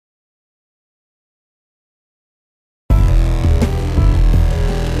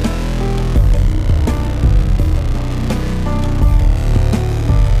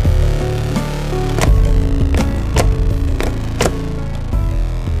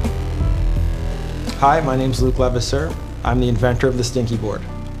Hi, my name's Luke Levasseur. I'm the inventor of the Stinky board.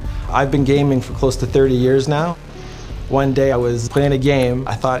 I've been gaming for close to 30 years now. One day I was playing a game.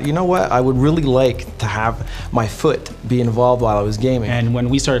 I thought, you know what, I would really like to have my foot be involved while I was gaming. And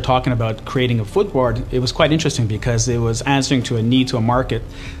when we started talking about creating a footboard, it was quite interesting because it was answering to a need to a market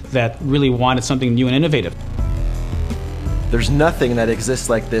that really wanted something new and innovative. There's nothing that exists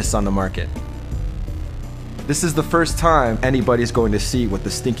like this on the market. This is the first time anybody's going to see what the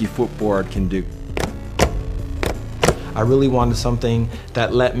Stinky footboard can do. I really wanted something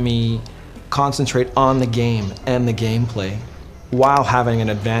that let me concentrate on the game and the gameplay while having an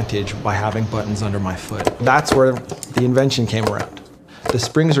advantage by having buttons under my foot. That's where the invention came around. The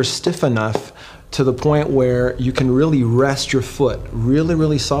springs are stiff enough to the point where you can really rest your foot really,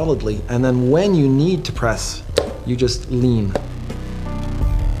 really solidly, and then when you need to press, you just lean.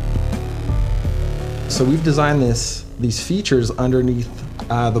 So we've designed these features underneath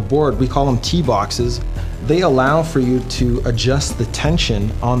the board. We call them T-boxes. They allow for you to adjust the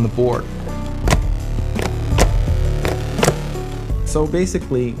tension on the board. So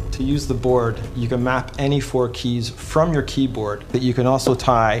basically, to use the board, you can map any 4 keys from your keyboard, but you can also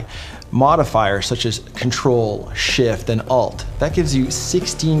tie modifiers such as Control, Shift, and Alt. That gives you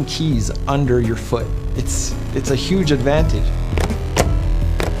 16 keys under your foot. It's a huge advantage.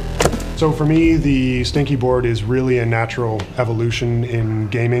 So for me, the Stinky board is really a natural evolution in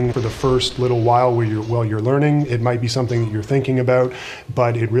gaming. For the first little while while you're learning, it might be something that you're thinking about,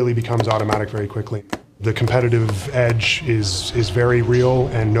 but it really becomes automatic very quickly. The competitive edge is very real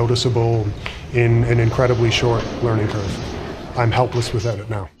and noticeable in an incredibly short learning curve. I'm helpless without it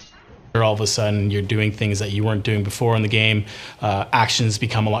now. All of a sudden, you're doing things that you weren't doing before in the game. Actions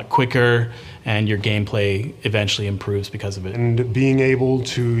become a lot quicker, and your gameplay eventually improves because of it. And being able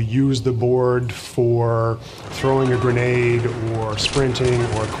to use the board for throwing a grenade or sprinting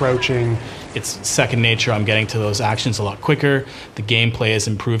or crouching. It's second nature. I'm getting to those actions a lot quicker. The gameplay is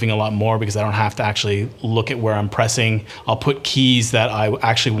improving a lot more because I don't have to actually look at where I'm pressing. I'll put keys that I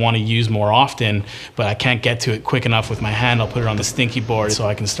actually want to use more often, but I can't get to it quick enough with my hand. I'll put it on the Stinky board so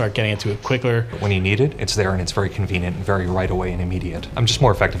I can start getting to it quicker. When you need it, it's there and it's very convenient and very right away and immediate. I'm just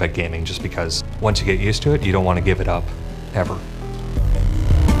more effective at gaming just because once you get used to it, you don't want to give it up, ever.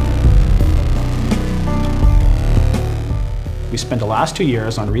 We spent the last 2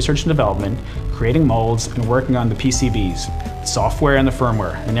 years on research and development, creating molds, and working on the PCBs, the software and the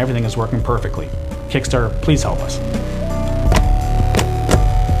firmware, and everything is working perfectly. Kickstarter, please help us.